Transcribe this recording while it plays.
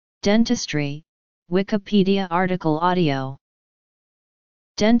Dentistry, Wikipedia article audio.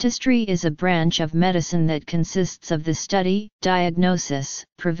 Dentistry is a branch of medicine that consists of the study, diagnosis,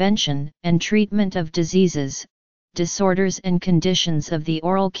 prevention, and treatment of diseases, disorders and conditions of the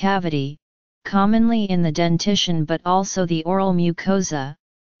oral cavity, commonly in the dentition but also the oral mucosa,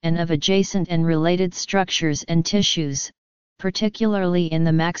 and of adjacent and related structures and tissues, particularly in the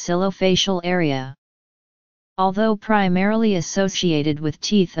maxillofacial area. Although primarily associated with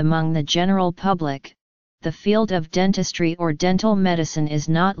teeth among the general public, the field of dentistry or dental medicine is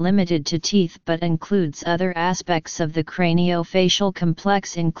not limited to teeth but includes other aspects of the craniofacial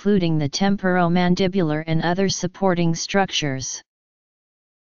complex, including the temporomandibular and other supporting structures.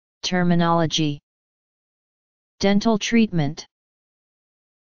 Terminology: dental treatment,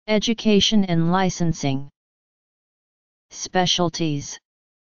 education and licensing, specialties,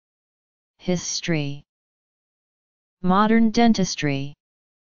 history, modern dentistry,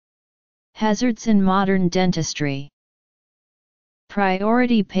 hazards in modern dentistry,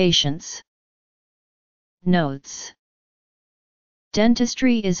 priority patients. Notes: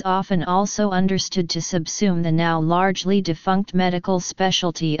 dentistry is often also understood to subsume the now largely defunct medical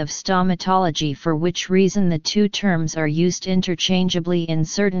specialty of stomatology, for which reason the two terms are used interchangeably in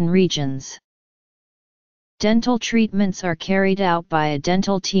certain regions. Dental treatments are carried out by a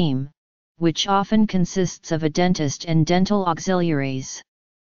dental team, which often consists of a dentist and dental auxiliaries.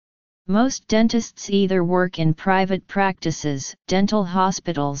 Most dentists either work in private practices, dental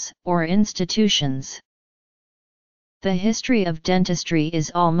hospitals, or institutions. The history of dentistry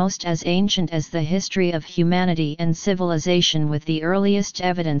is almost as ancient as the history of humanity and civilization, with the earliest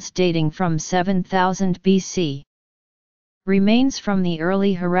evidence dating from 7000 BC. Remains from the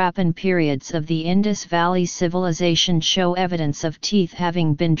early Harappan periods of the Indus Valley Civilization show evidence of teeth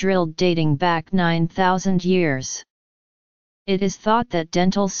having been drilled dating back 9,000 years. It is thought that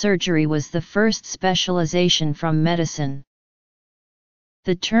dental surgery was the first specialization from medicine.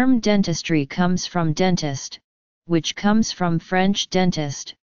 The term dentistry comes from dentist, which comes from French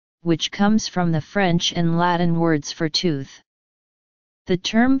dentist, which comes from the French and Latin words for tooth. The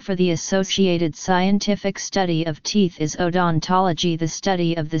term for the associated scientific study of teeth is odontology, the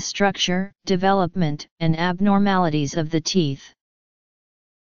study of the structure, development, and abnormalities of the teeth.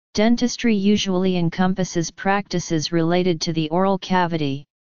 Dentistry usually encompasses practices related to the oral cavity.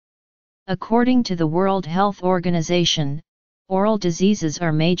 According to the World Health Organization, oral diseases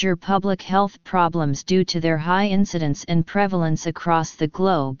are major public health problems due to their high incidence and prevalence across the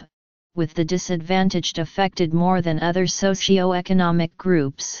globe, with the disadvantaged affected more than other socioeconomic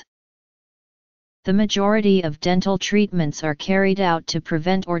groups. The majority of dental treatments are carried out to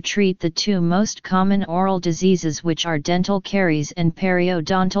prevent or treat the two most common oral diseases, which are dental caries and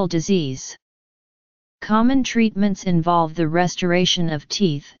periodontal disease. Common treatments involve the restoration of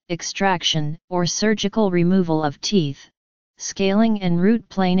teeth, extraction or surgical removal of teeth, scaling and root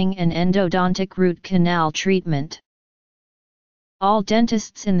planing, and endodontic root canal treatment. All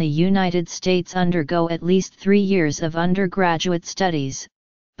dentists in the United States undergo at least 3 years of undergraduate studies,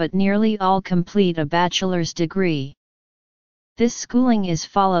 but nearly all complete a bachelor's degree. This schooling is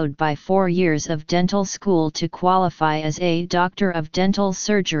followed by 4 years of dental school to qualify as a doctor of dental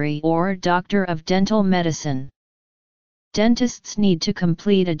surgery or doctor of dental medicine. Dentists need to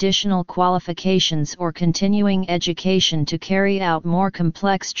complete additional qualifications or continuing education to carry out more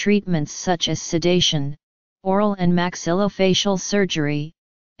complex treatments such as sedation, oral and maxillofacial surgery,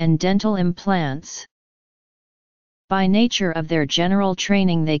 and dental implants. By nature of their general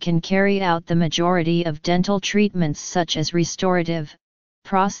training, they can carry out the majority of dental treatments such as restorative,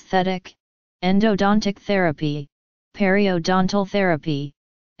 prosthetic, endodontic therapy, periodontal therapy,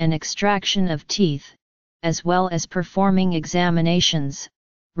 and extraction of teeth, as well as performing examinations,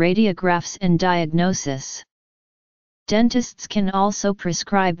 radiographs and diagnosis. Dentists can also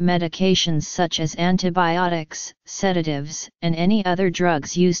prescribe medications such as antibiotics, sedatives, and any other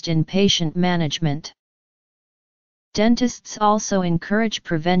drugs used in patient management. Dentists also encourage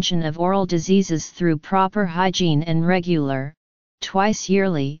prevention of oral diseases through proper hygiene and regular, twice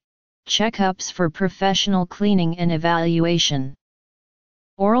yearly, checkups for professional cleaning and evaluation.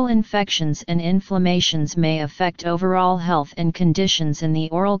 Oral infections and inflammations may affect overall health, and conditions in the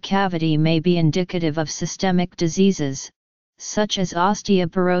oral cavity may be indicative of systemic diseases, such as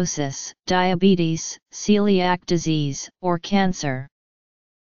osteoporosis, diabetes, celiac disease, or cancer.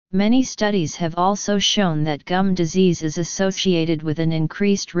 Many studies have also shown that gum disease is associated with an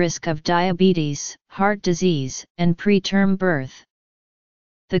increased risk of diabetes, heart disease, and preterm birth.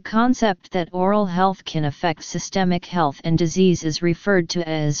 The concept that oral health can affect systemic health and disease is referred to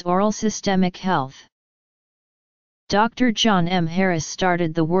as oral systemic health. Dr. John M. Harris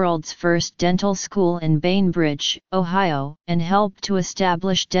started the world's first dental school in Bainbridge, Ohio, and helped to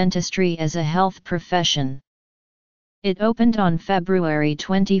establish dentistry as a health profession. It opened on February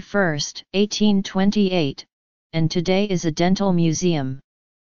 21, 1828, and today is a dental museum.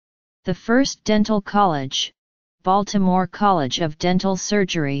 The first dental college, Baltimore College of Dental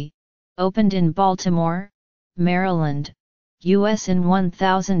Surgery, opened in Baltimore, Maryland, U.S. in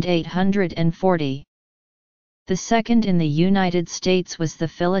 1840. The second in the United States was the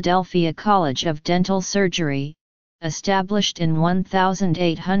Philadelphia College of Dental Surgery, established in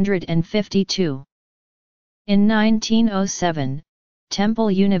 1852. In 1907,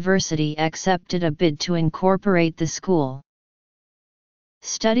 Temple University accepted a bid to incorporate the school.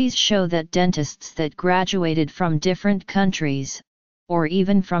 Studies show that dentists that graduated from different countries, or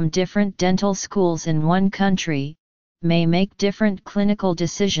even from different dental schools in one country, may make different clinical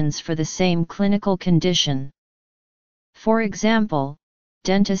decisions for the same clinical condition. For example,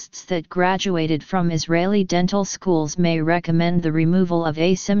 dentists that graduated from Israeli dental schools may recommend the removal of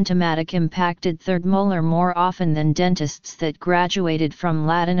asymptomatic impacted third molar more often than dentists that graduated from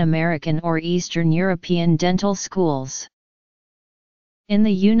Latin American or Eastern European dental schools. In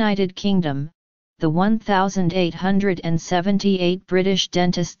the United Kingdom, the 1878 British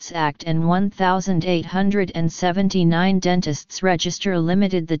Dentists Act and 1879 Dentists Register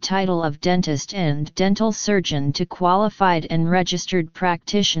limited the title of dentist and dental surgeon to qualified and registered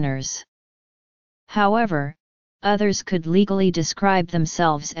practitioners. However, others could legally describe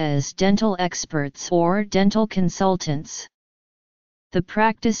themselves as dental experts or dental consultants. The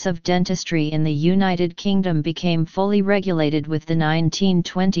practice of dentistry in the United Kingdom became fully regulated with the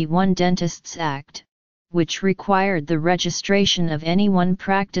 1921 Dentists Act, which required the registration of anyone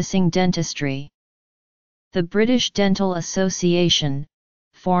practicing dentistry. The British Dental Association,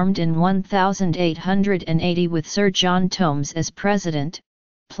 formed in 1880 with Sir John Tomes as president,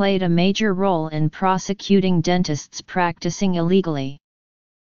 played a major role in prosecuting dentists practicing illegally.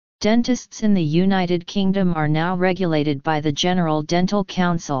 Dentists in the United Kingdom are now regulated by the General Dental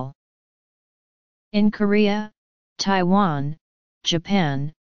Council. In Korea, Taiwan,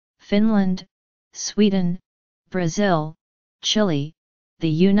 Japan, Finland, Sweden, Brazil, Chile, the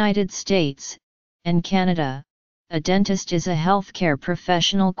United States, and Canada, a dentist is a healthcare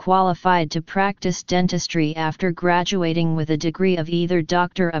professional qualified to practice dentistry after graduating with a degree of either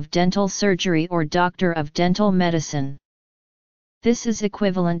Doctor of Dental Surgery or Doctor of Dental Medicine. This is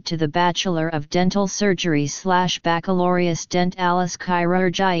equivalent to the Bachelor of Dental Surgery/Baccalaureus Dentalis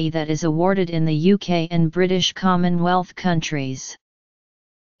Chirurgiae that is awarded in the UK and British Commonwealth countries.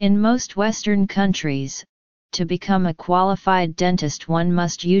 In most Western countries, to become a qualified dentist one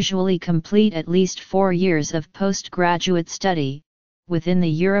must usually complete at least 4 years of postgraduate study. Within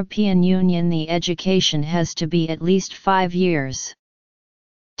the European Union the education has to be at least 5 years.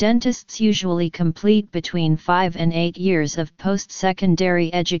 Dentists usually complete between 5 and 8 years of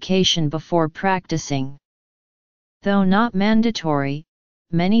post-secondary education before practicing. Though not mandatory,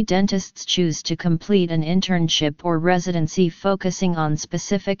 many dentists choose to complete an internship or residency focusing on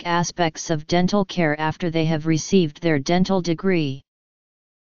specific aspects of dental care after they have received their dental degree.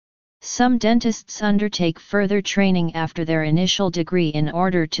 Some dentists undertake further training after their initial degree in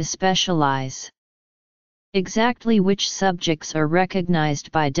order to specialize. Exactly which subjects are recognized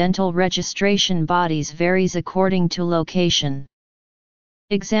by dental registration bodies varies according to location.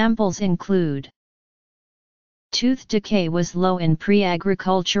 Examples include: tooth decay was low in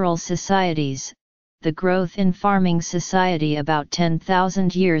pre-agricultural societies. The growth in farming society about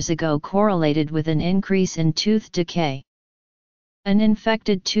 10,000 years ago correlated with an increase in tooth decay. An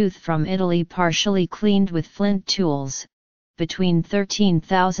infected tooth from Italy partially cleaned with flint tools, between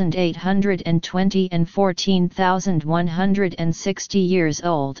 13,820 and 14,160 years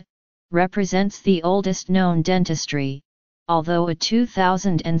old, represents the oldest known dentistry, although a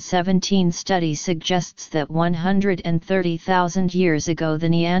 2017 study suggests that 130,000 years ago the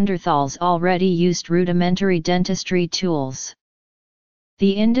Neanderthals already used rudimentary dentistry tools.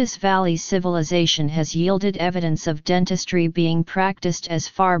 The Indus Valley Civilization has yielded evidence of dentistry being practiced as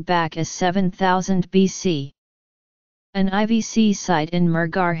far back as 7000 BC. An IVC site in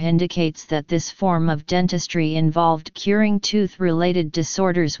Mehrgarh indicates that this form of dentistry involved curing tooth-related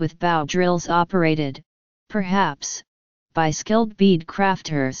disorders with bow drills operated, perhaps, by skilled bead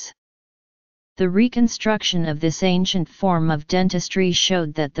crafters. The reconstruction of this ancient form of dentistry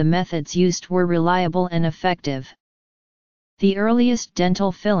showed that the methods used were reliable and effective. The earliest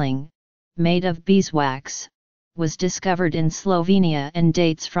dental filling, made of beeswax, was discovered in Slovenia and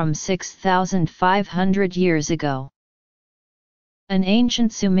dates from 6,500 years ago. An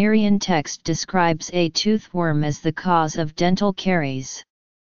ancient Sumerian text describes a toothworm as the cause of dental caries.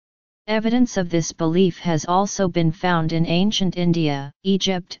 Evidence of this belief has also been found in ancient India,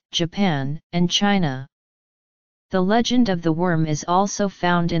 Egypt, Japan, and China. The legend of the worm is also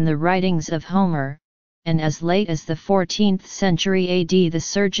found in the writings of Homer, and as late as the 14th century AD the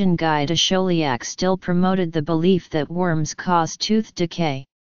surgeon Guy de Chauliac still promoted the belief that worms cause tooth decay.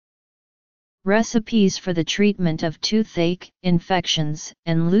 Recipes for the treatment of toothache, infections,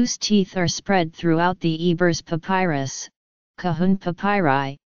 and loose teeth are spread throughout the Ebers Papyrus, Kahun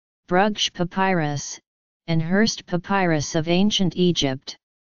Papyri, Brugsch Papyrus, and Hurst Papyrus of ancient Egypt.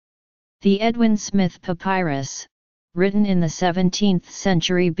 The Edwin Smith Papyrus, written in the 17th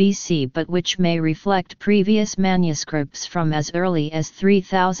century BC but which may reflect previous manuscripts from as early as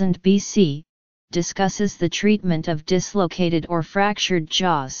 3000 BC, discusses the treatment of dislocated or fractured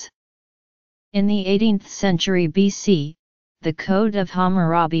jaws. In the 18th century BC, the Code of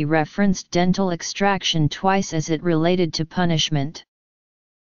Hammurabi referenced dental extraction twice as it related to punishment.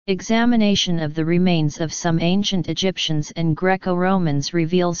 Examination of the remains of some ancient Egyptians and Greco-Romans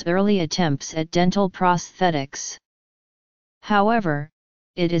reveals early attempts at dental prosthetics. However,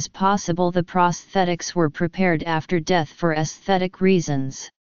 it is possible the prosthetics were prepared after death for aesthetic reasons.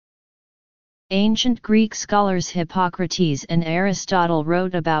 Ancient Greek scholars Hippocrates and Aristotle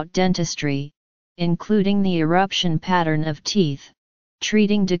wrote about dentistry, including the eruption pattern of teeth,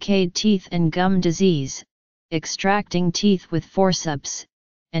 treating decayed teeth and gum disease, extracting teeth with forceps,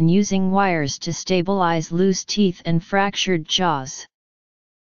 and using wires to stabilize loose teeth and fractured jaws.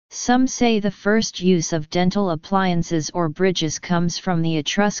 Some say the first use of dental appliances or bridges comes from the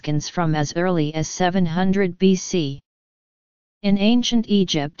Etruscans from as early as 700 BC. In ancient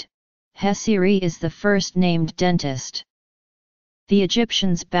Egypt, Hesiri is the first named dentist. The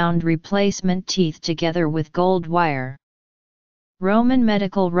Egyptians bound replacement teeth together with gold wire. Roman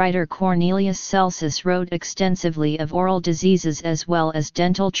medical writer Cornelius Celsus wrote extensively of oral diseases as well as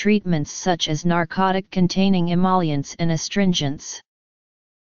dental treatments such as narcotic-containing emollients and astringents.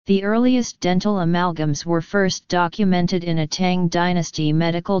 The earliest dental amalgams were first documented in a Tang dynasty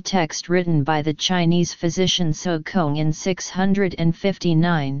medical text written by the Chinese physician Su Kong in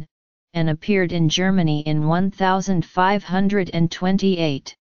 659. And appeared in Germany in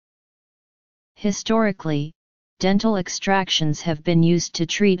 1528. Historically, dental extractions have been used to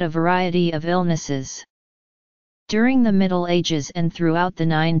treat a variety of illnesses. During the Middle Ages and throughout the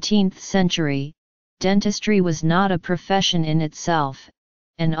 19th century, dentistry was not a profession in itself,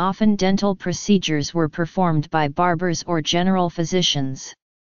 and often dental procedures were performed by barbers or general physicians.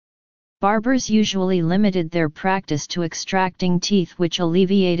 Barbers usually limited their practice to extracting teeth which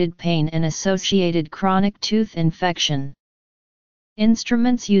alleviated pain and associated chronic tooth infection.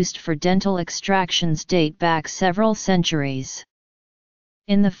 Instruments used for dental extractions date back several centuries.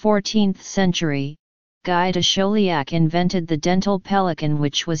 In the 14th century, Guy de Chauliac invented the dental pelican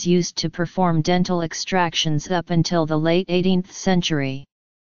which was used to perform dental extractions up until the late 18th century.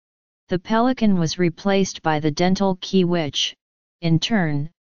 The pelican was replaced by the dental key which, in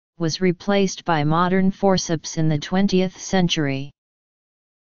turn, was replaced by modern forceps in the 20th century.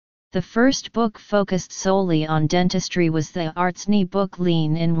 The first book focused solely on dentistry was the Artsny book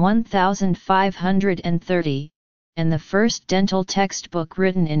Lean in 1530, and the first dental textbook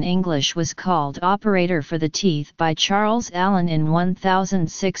written in English was called Operator for the Teeth by Charles Allen in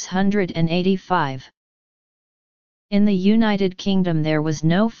 1685. In the United Kingdom there was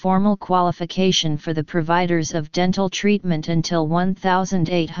no formal qualification for the providers of dental treatment until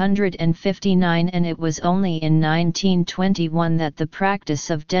 1859, and it was only in 1921 that the practice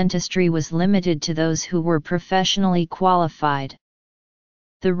of dentistry was limited to those who were professionally qualified.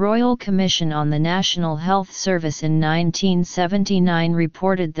 The Royal Commission on the National Health Service in 1979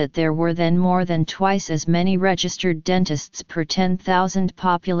 reported that there were then more than twice as many registered dentists per 10,000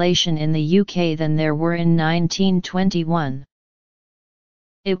 population in the UK than there were in 1921.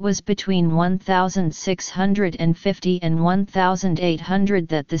 It was between 1650 and 1800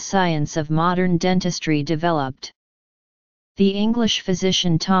 that the science of modern dentistry developed. The English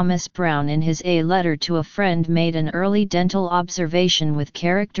physician Thomas Brown in his A Letter to a Friend made an early dental observation with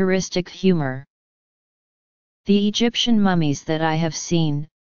characteristic humor. The Egyptian mummies that I have seen,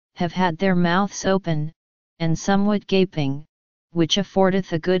 have had their mouths open, and somewhat gaping, which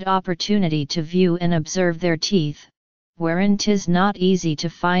affordeth a good opportunity to view and observe their teeth, wherein 'tis not easy to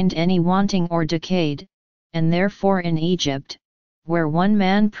find any wanting or decayed, and therefore in Egypt, where one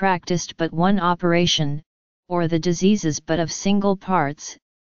man practiced but one operation, or the diseases but of single parts,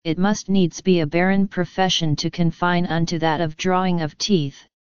 it must needs be a barren profession to confine unto that of drawing of teeth,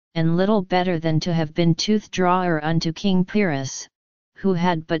 and little better than to have been tooth drawer unto King Pyrrhus, who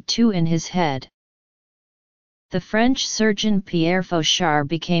had but 2 in his head. The French surgeon Pierre Fauchard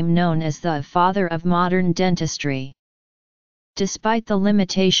became known as the father of modern dentistry. Despite the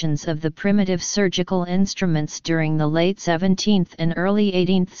limitations of the primitive surgical instruments during the late 17th and early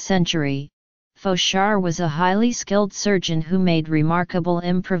 18th century, Fauchard was a highly skilled surgeon who made remarkable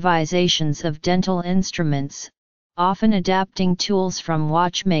improvisations of dental instruments, often adapting tools from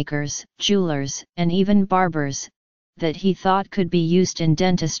watchmakers, jewelers, and even barbers, that he thought could be used in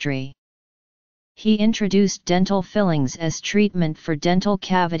dentistry. He introduced dental fillings as treatment for dental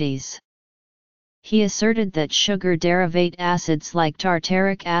cavities. He asserted that sugar-derivate acids like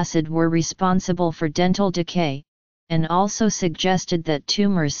tartaric acid were responsible for dental decay, and also suggested that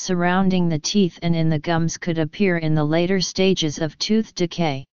tumors surrounding the teeth and in the gums could appear in the later stages of tooth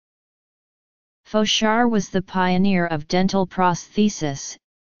decay. Fauchard was the pioneer of dental prosthesis,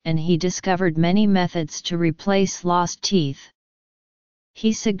 and he discovered many methods to replace lost teeth.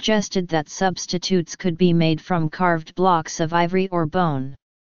 He suggested that substitutes could be made from carved blocks of ivory or bone.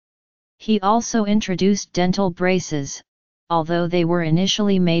 He also introduced dental braces. Although they were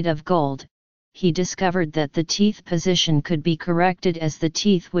initially made of gold, he discovered that the teeth position could be corrected as the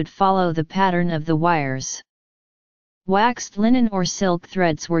teeth would follow the pattern of the wires. Waxed linen or silk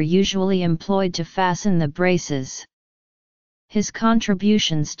threads were usually employed to fasten the braces. His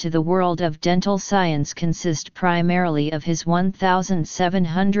contributions to the world of dental science consist primarily of his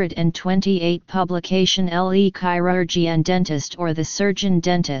 1728 publication Le Chirurgien Dentiste or The Surgeon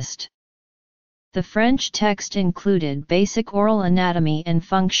Dentist. The French text included basic oral anatomy and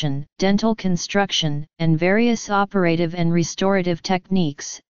function, dental construction, and various operative and restorative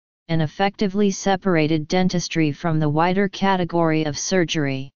techniques, and effectively separated dentistry from the wider category of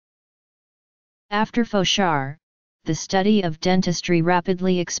surgery. After Fauchard, the study of dentistry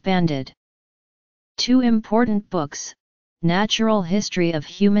rapidly expanded. 2 important books, Natural History of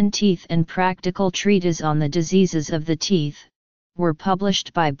Human Teeth and Practical Treatise on the Diseases of the Teeth, were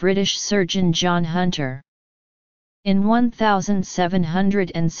published by British surgeon John Hunter. In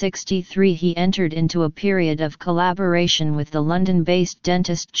 1763 he entered into a period of collaboration with the London-based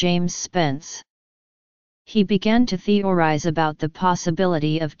dentist James Spence. He began to theorize about the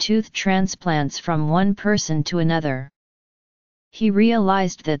possibility of tooth transplants from one person to another. He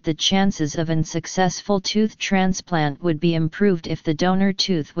realized that the chances of an successful tooth transplant would be improved if the donor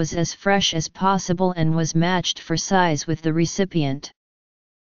tooth was as fresh as possible and was matched for size with the recipient.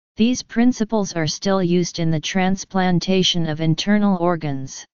 These principles are still used in the transplantation of internal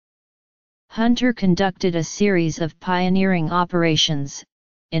organs. Hunter conducted a series of pioneering operations,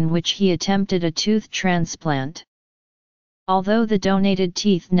 in which he attempted a tooth transplant. Although the donated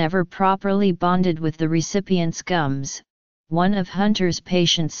teeth never properly bonded with the recipient's gums, one of Hunter's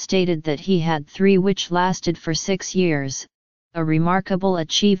patients stated that he had 3 which lasted for 6 years, a remarkable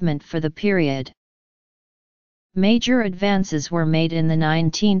achievement for the period. Major advances were made in the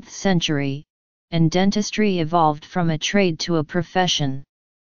 19th century, and dentistry evolved from a trade to a profession.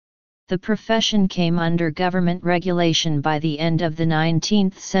 The profession came under government regulation by the end of the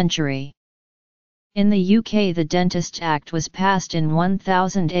 19th century. In the UK, the Dentist Act was passed in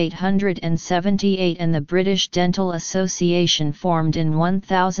 1878 and the British Dental Association formed in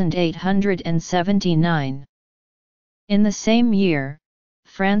 1879. In the same year,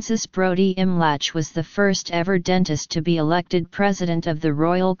 Francis Brodie Imlach was the first ever dentist to be elected president of the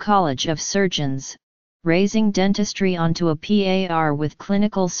Royal College of Surgeons, raising dentistry onto a par with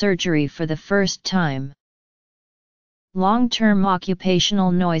clinical surgery for the first time. Long-term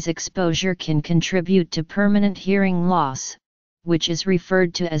occupational noise exposure can contribute to permanent hearing loss, which is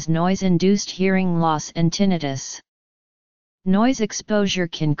referred to as noise-induced hearing loss and tinnitus. Noise exposure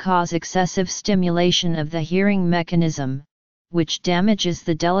can cause excessive stimulation of the hearing mechanism, which damages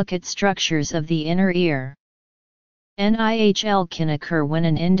the delicate structures of the inner ear. NIHL can occur when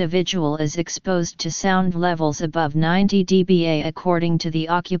an individual is exposed to sound levels above 90 dBA according to the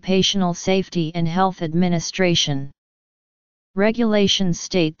Occupational Safety and Health Administration. Regulations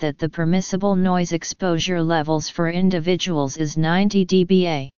state that the permissible noise exposure levels for individuals is 90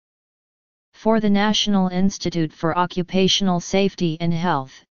 dBA. For the National Institute for Occupational Safety and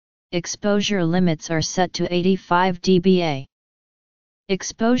Health, exposure limits are set to 85 dBA.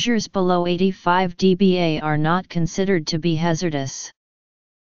 Exposures below 85 dBA are not considered to be hazardous.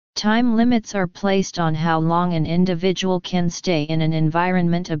 Time limits are placed on how long an individual can stay in an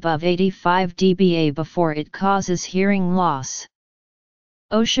environment above 85 dBA before it causes hearing loss.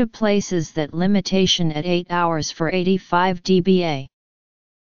 OSHA places that limitation at 8 hours for 85 dBA.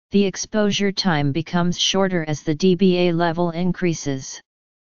 The exposure time becomes shorter as the dBA level increases.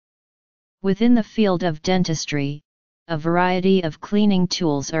 Within the field of dentistry, a variety of cleaning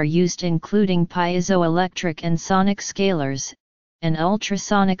tools are used including piezoelectric and sonic scalers, and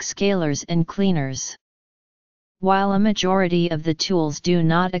ultrasonic scalers and cleaners. While a majority of the tools do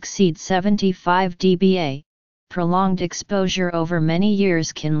not exceed 75 dBA, prolonged exposure over many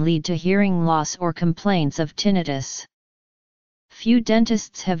years can lead to hearing loss or complaints of tinnitus. Few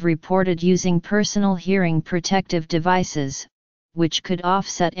dentists have reported using personal hearing protective devices, which could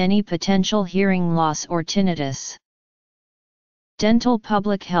offset any potential hearing loss or tinnitus. Dental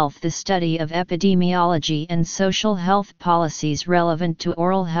public health: the study of epidemiology and social health policies relevant to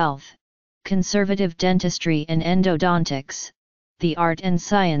oral health, conservative dentistry and endodontics, the art and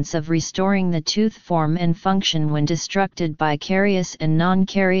science of restoring the tooth form and function when disrupted by carious and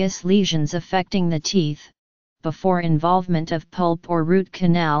non-carious lesions affecting the teeth, before involvement of pulp or root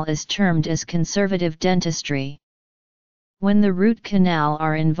canal, is termed as conservative dentistry. When the root canal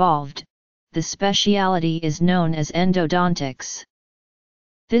are involved, the specialty is known as endodontics.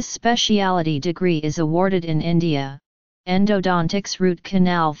 This specialty degree is awarded in India. Endodontics: root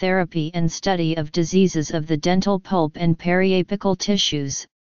canal therapy and study of diseases of the dental pulp and periapical tissues.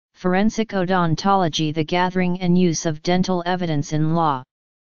 Forensic odontology: the gathering and use of dental evidence in law.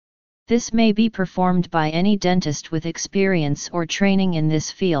 This may be performed by any dentist with experience or training in this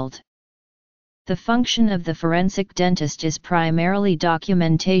field. The function of the forensic dentist is primarily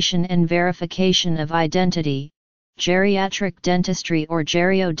documentation and verification of identity. Geriatric dentistry or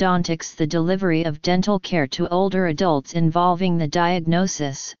geriodontics: the delivery of dental care to older adults involving the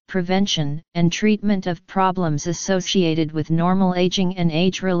diagnosis, prevention, and treatment of problems associated with normal aging and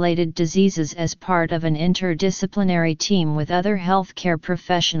age-related diseases as part of an interdisciplinary team with other healthcare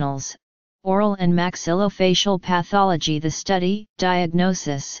professionals. Oral and maxillofacial pathology: the study,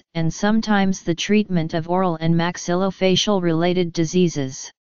 diagnosis, and sometimes the treatment of oral and maxillofacial related diseases.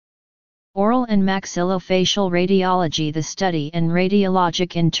 Oral and maxillofacial radiology: the study and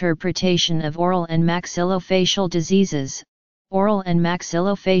radiologic interpretation of oral and maxillofacial diseases. Oral and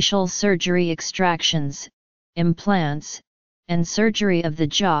maxillofacial surgery: extractions, implants, and surgery of the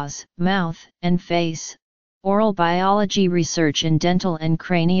jaws, mouth, and face. Oral biology: research in dental and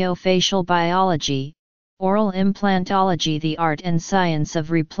craniofacial biology. Oral implantology: the art and science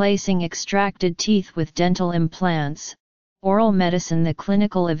of replacing extracted teeth with dental implants. Oral medicine: the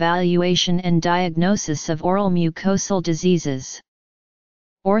clinical evaluation and diagnosis of oral mucosal diseases.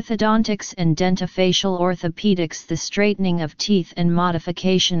 Orthodontics and dentofacial orthopedics: the straightening of teeth and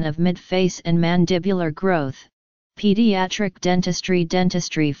modification of midface and mandibular growth. Pediatric dentistry: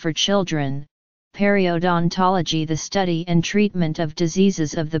 dentistry for children. Periodontology: the study and treatment of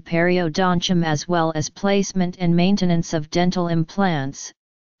diseases of the periodontium as well as placement and maintenance of dental implants.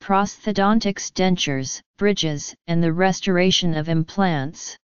 Prosthodontics: dentures, bridges, and the restoration of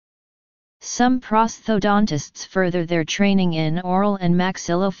implants. Some prosthodontists further their training in oral and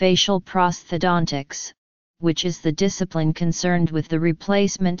maxillofacial prosthodontics, which is the discipline concerned with the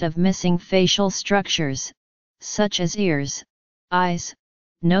replacement of missing facial structures, such as ears, eyes,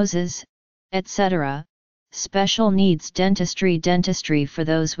 noses, etc. Special needs dentistry: dentistry for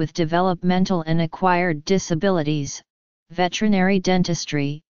those with developmental and acquired disabilities. Veterinary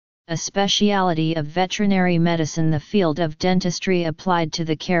dentistry, a specialty of veterinary medicine, the field of dentistry applied to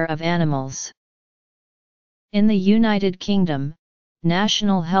the care of animals. In the United Kingdom,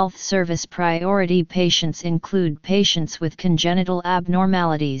 National Health Service priority patients include patients with congenital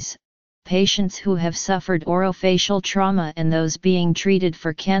abnormalities, patients who have suffered orofacial trauma, and those being treated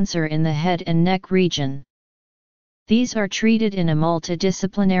for cancer in the head and neck region. These are treated in a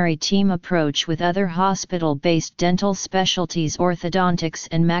multidisciplinary team approach with other hospital-based dental specialties, orthodontics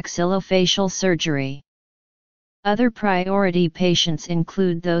and maxillofacial surgery. Other priority patients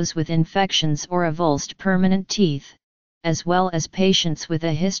include those with infections or avulsed permanent teeth, as well as patients with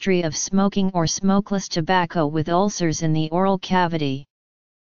a history of smoking or smokeless tobacco with ulcers in the oral cavity.